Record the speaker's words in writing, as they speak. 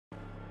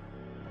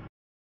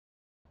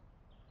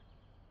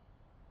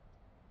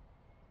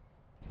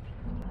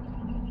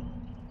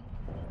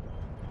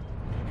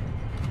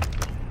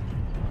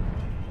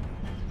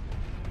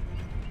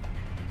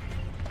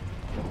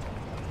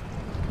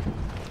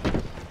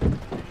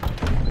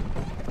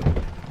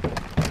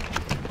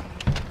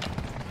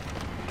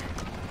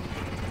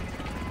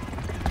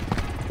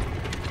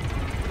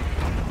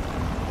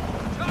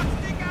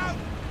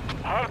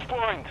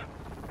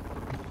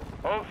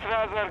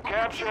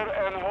Capture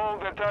and hold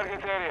the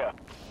target area.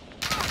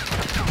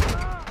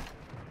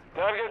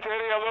 Target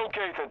area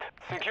located.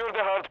 Secure the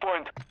hard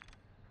point.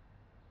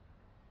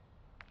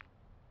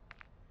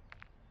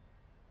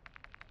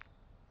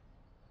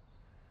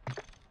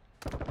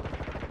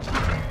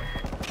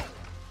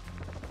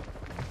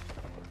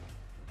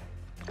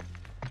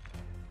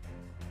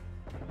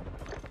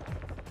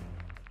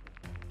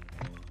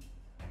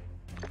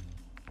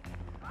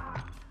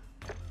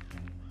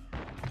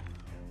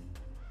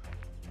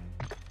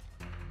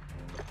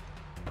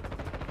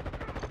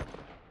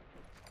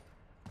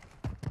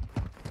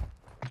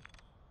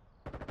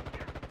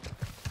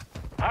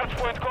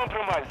 Hardpoint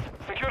compromised.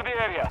 Secure the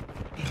area.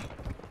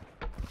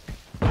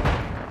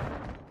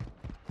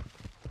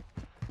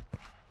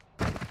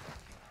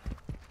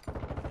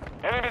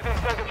 Enemies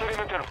inside the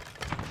perimeter.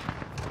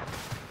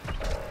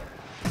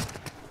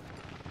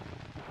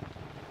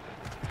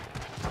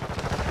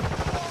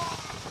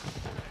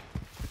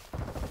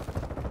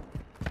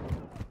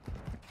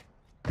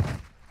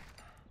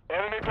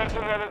 Enemy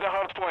personnel at the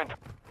hardpoint.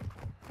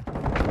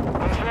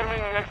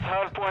 Confirming next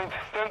hardpoint.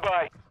 Stand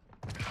by.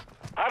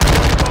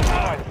 Hardpoint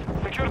compromised.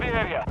 Secure the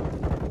area.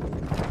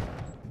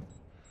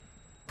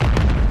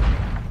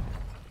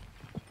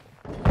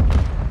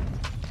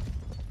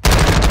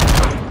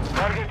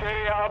 Target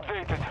area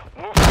updated.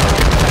 Move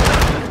forward.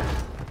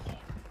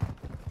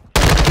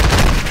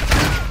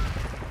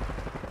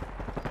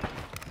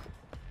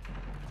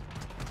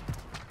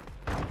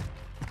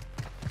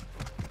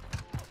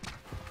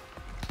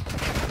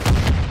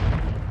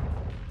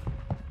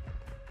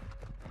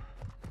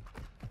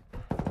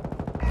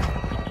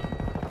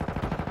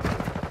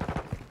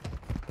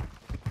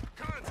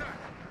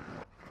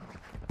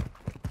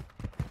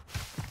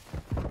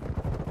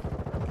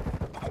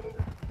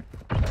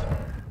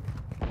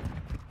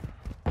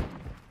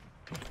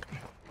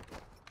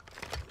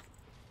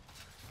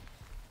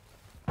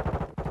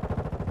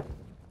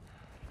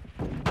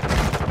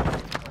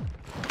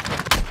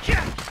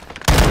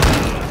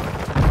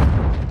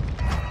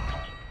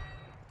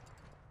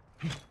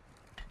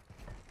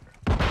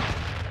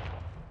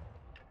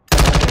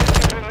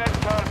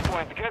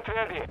 Get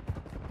ready.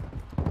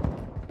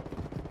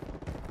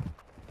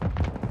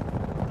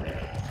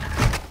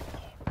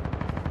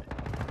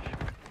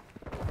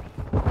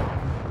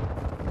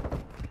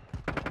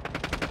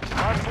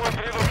 Hardpoint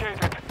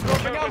relocated.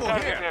 Dropping ammo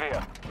target here.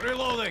 area.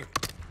 Reloading.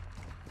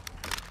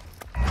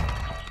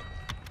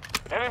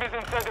 Enemies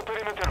inside the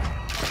perimeter.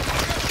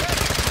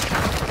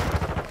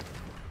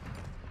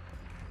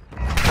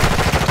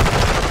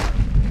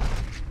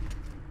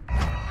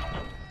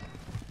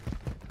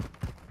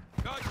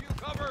 Got you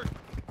covered.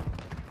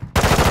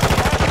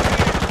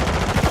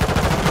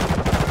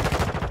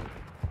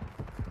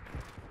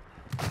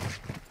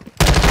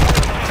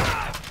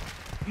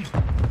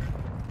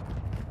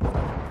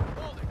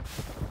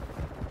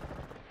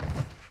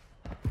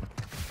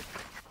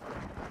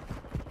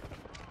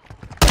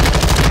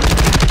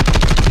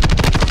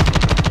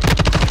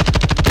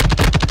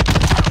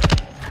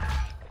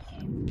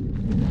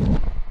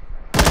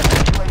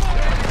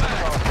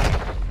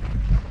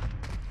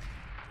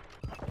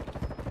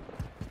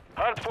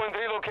 Hardpoint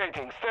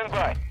relocating. Stand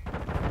by.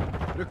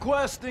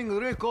 Requesting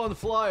recon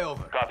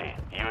flyover. Copy.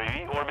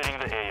 UAV orbiting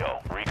the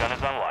AO. Recon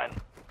is online.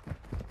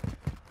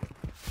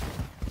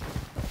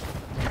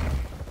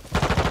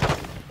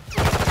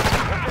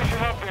 Location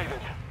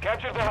updated.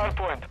 Capture the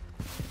hardpoint.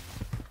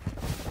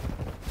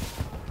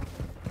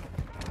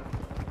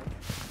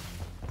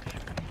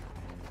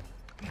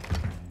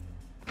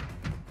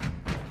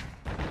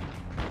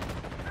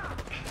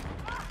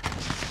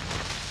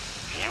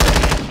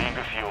 UAV is being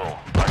refuel.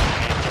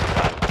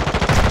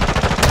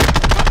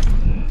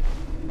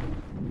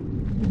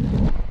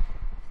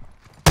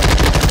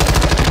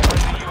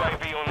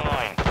 UAV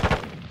online.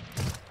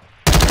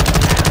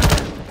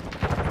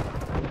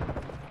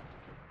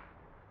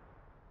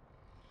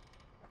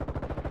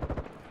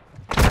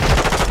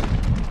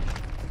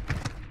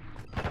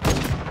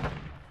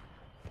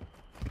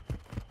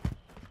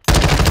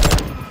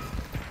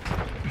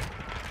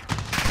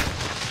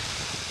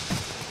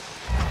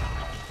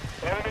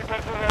 Enemy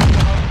personnel at the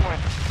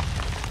hardpoint.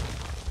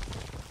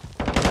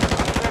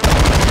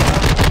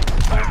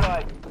 Stand by.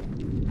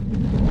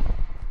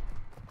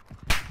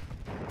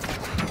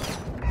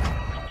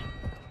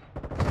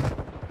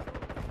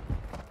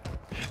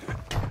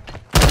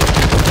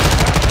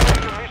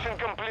 Mission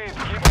complete.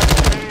 Keep the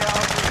area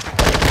updated.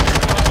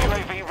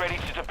 UAV ready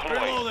to deploy.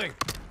 Reloading.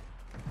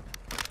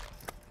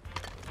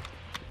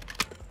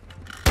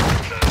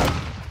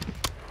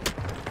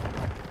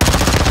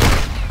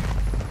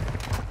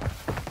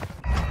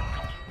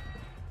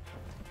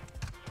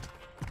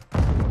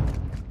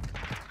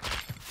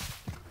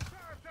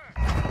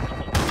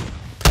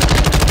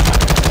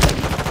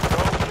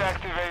 Roads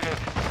activated.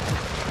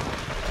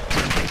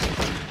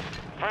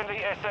 Friendly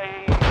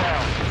SAE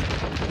down.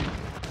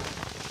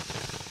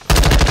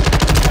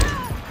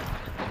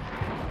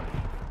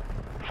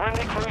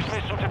 Friendly cruise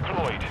missile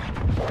deployed.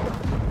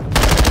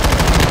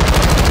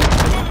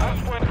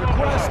 Hardpoint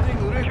Requesting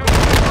recon.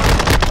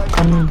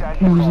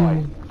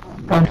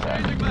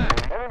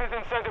 Enemies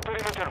inside the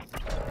perimeter.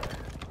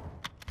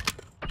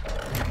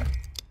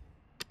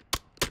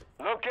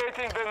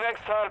 Locating the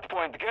next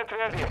hardpoint. Get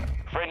ready.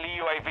 Friendly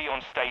UAV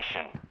on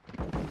station.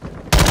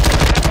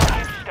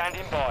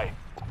 Standing by.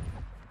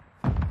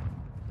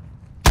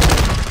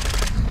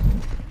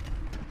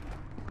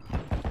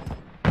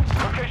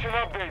 Location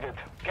updated.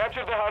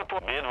 Capture the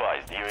hardpoint. Be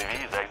advised,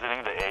 UAV is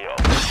exiting the AO.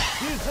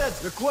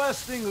 DZ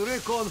requesting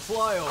recon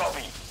flyover.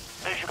 Copy.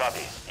 This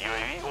copy.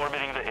 UAV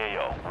orbiting the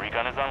AO.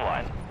 Recon is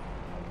online.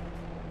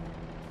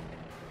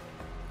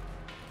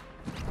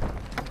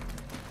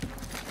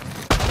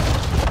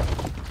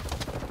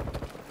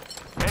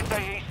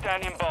 SAE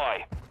standing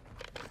by.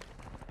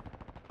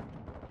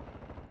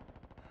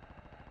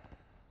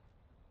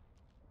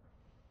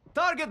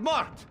 Target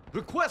marked.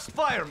 Request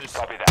fire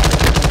missile. Copy that.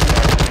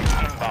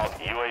 Inbound.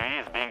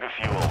 UAV is being a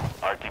fuel.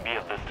 RTB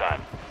at this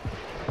time.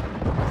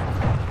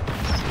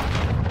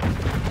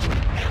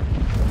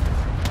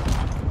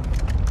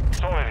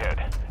 Solid hit.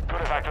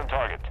 Good effect on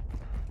target.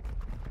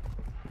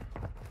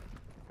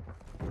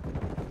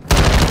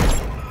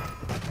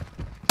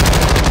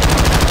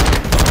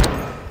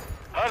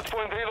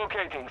 Hardpoint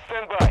relocating.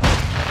 Stand by.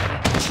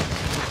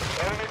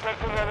 Enemy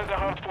personnel at the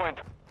hardpoint.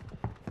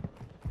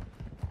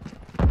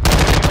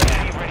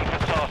 Ready for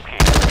Starsky.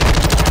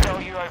 No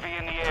UAV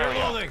in the area.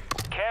 Reloading.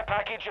 Care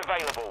package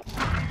available.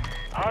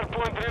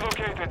 Hardpoint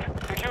relocated.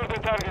 Secure the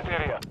target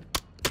area.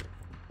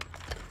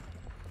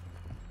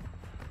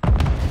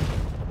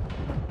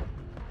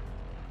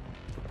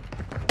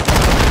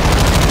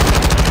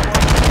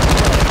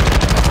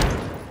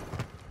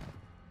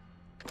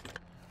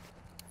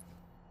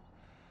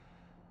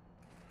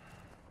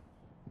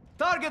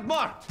 Target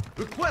marked.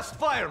 Request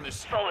fire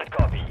missile. Solid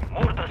copy.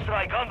 Mortar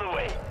strike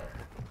underway.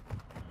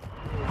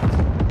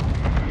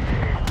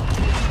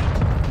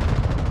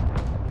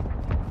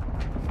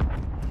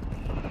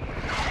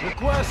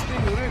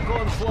 Requesting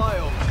recon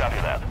flyover. Copy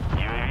that.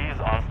 UAV is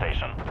on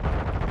station.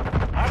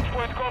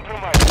 Hardpoint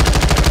compromised.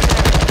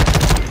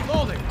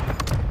 Loading.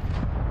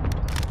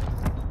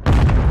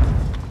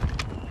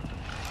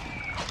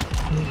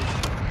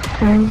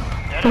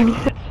 Enemy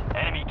hits.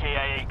 Enemy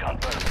KIA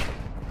confirmed.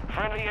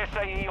 Friendly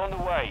SAE on the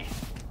way.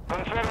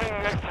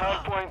 Confirming next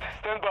hardpoint.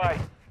 Stand by.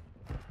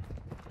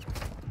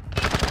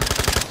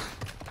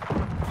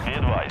 Be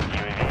advised,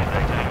 UAV is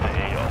exiting the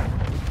AO.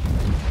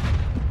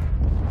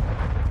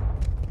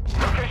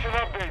 Location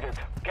updated.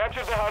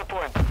 Capture the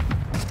hardpoint.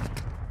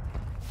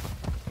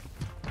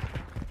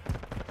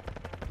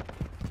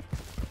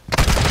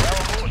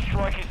 Our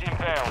strike is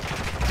inbound.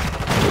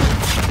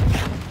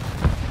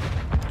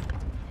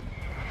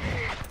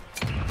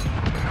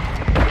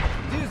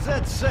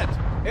 DZ set.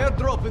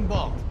 Airdrop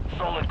inbound.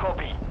 Solid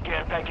copy.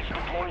 Care package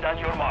deployed on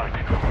your mark.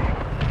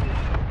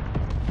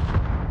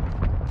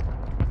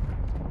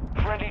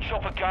 Friendly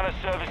chopper gunner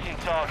servicing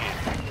target.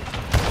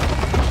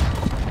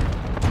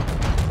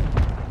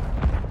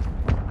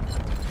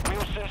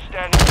 Wilson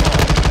standing by.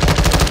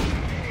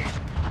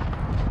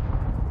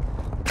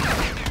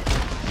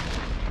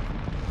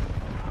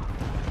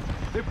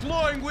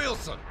 Deploying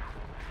Wilson.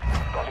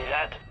 Copy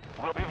that.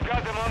 We've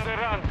got them on the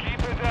run.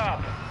 Keep it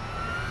up.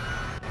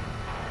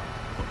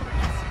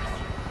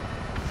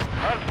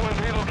 Hardpoint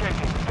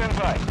relocating. Stand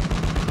by.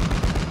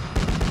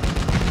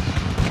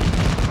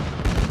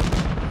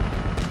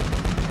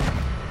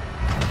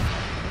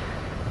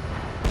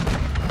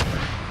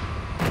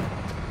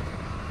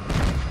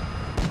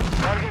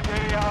 Target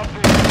area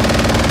updated.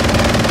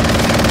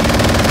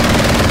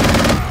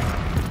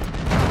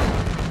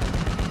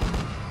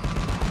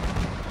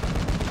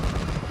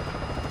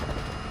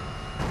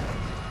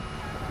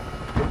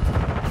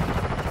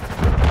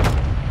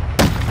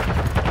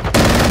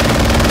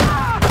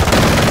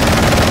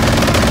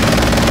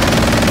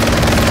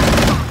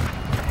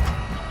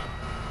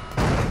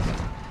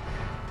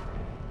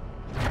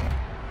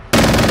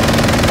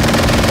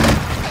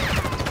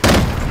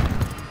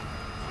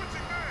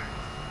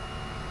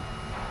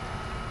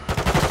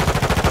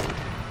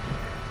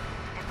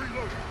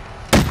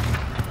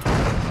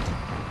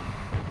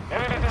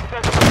 Enemies in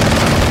sector.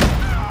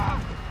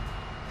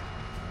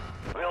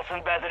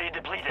 Wilson battery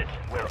depleted.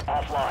 We're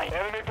offline.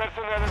 Enemy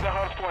personnel at the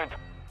hardpoint.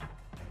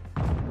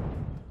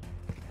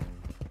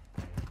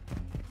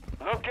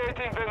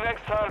 Locating the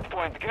next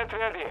hardpoint. Get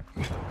ready.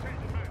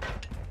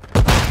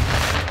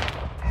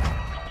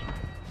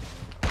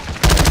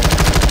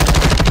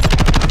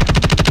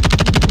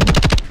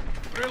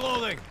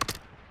 Reloading.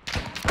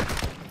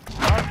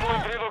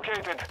 Hardpoint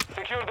relocated.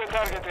 Secure the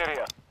target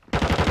area.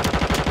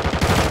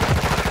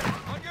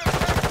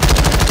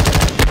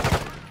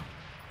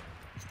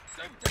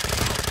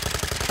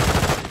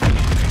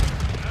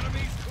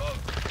 Enemies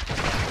close.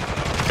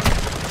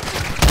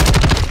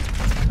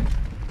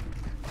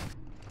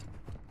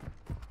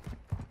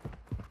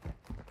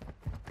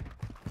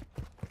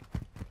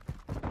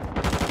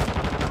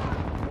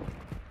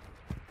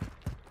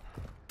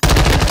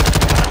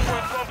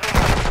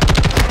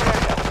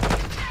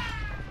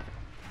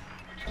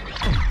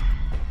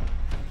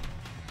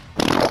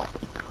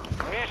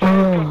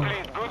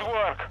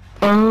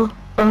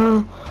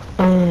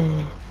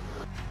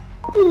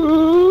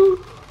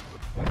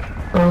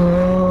 Oh.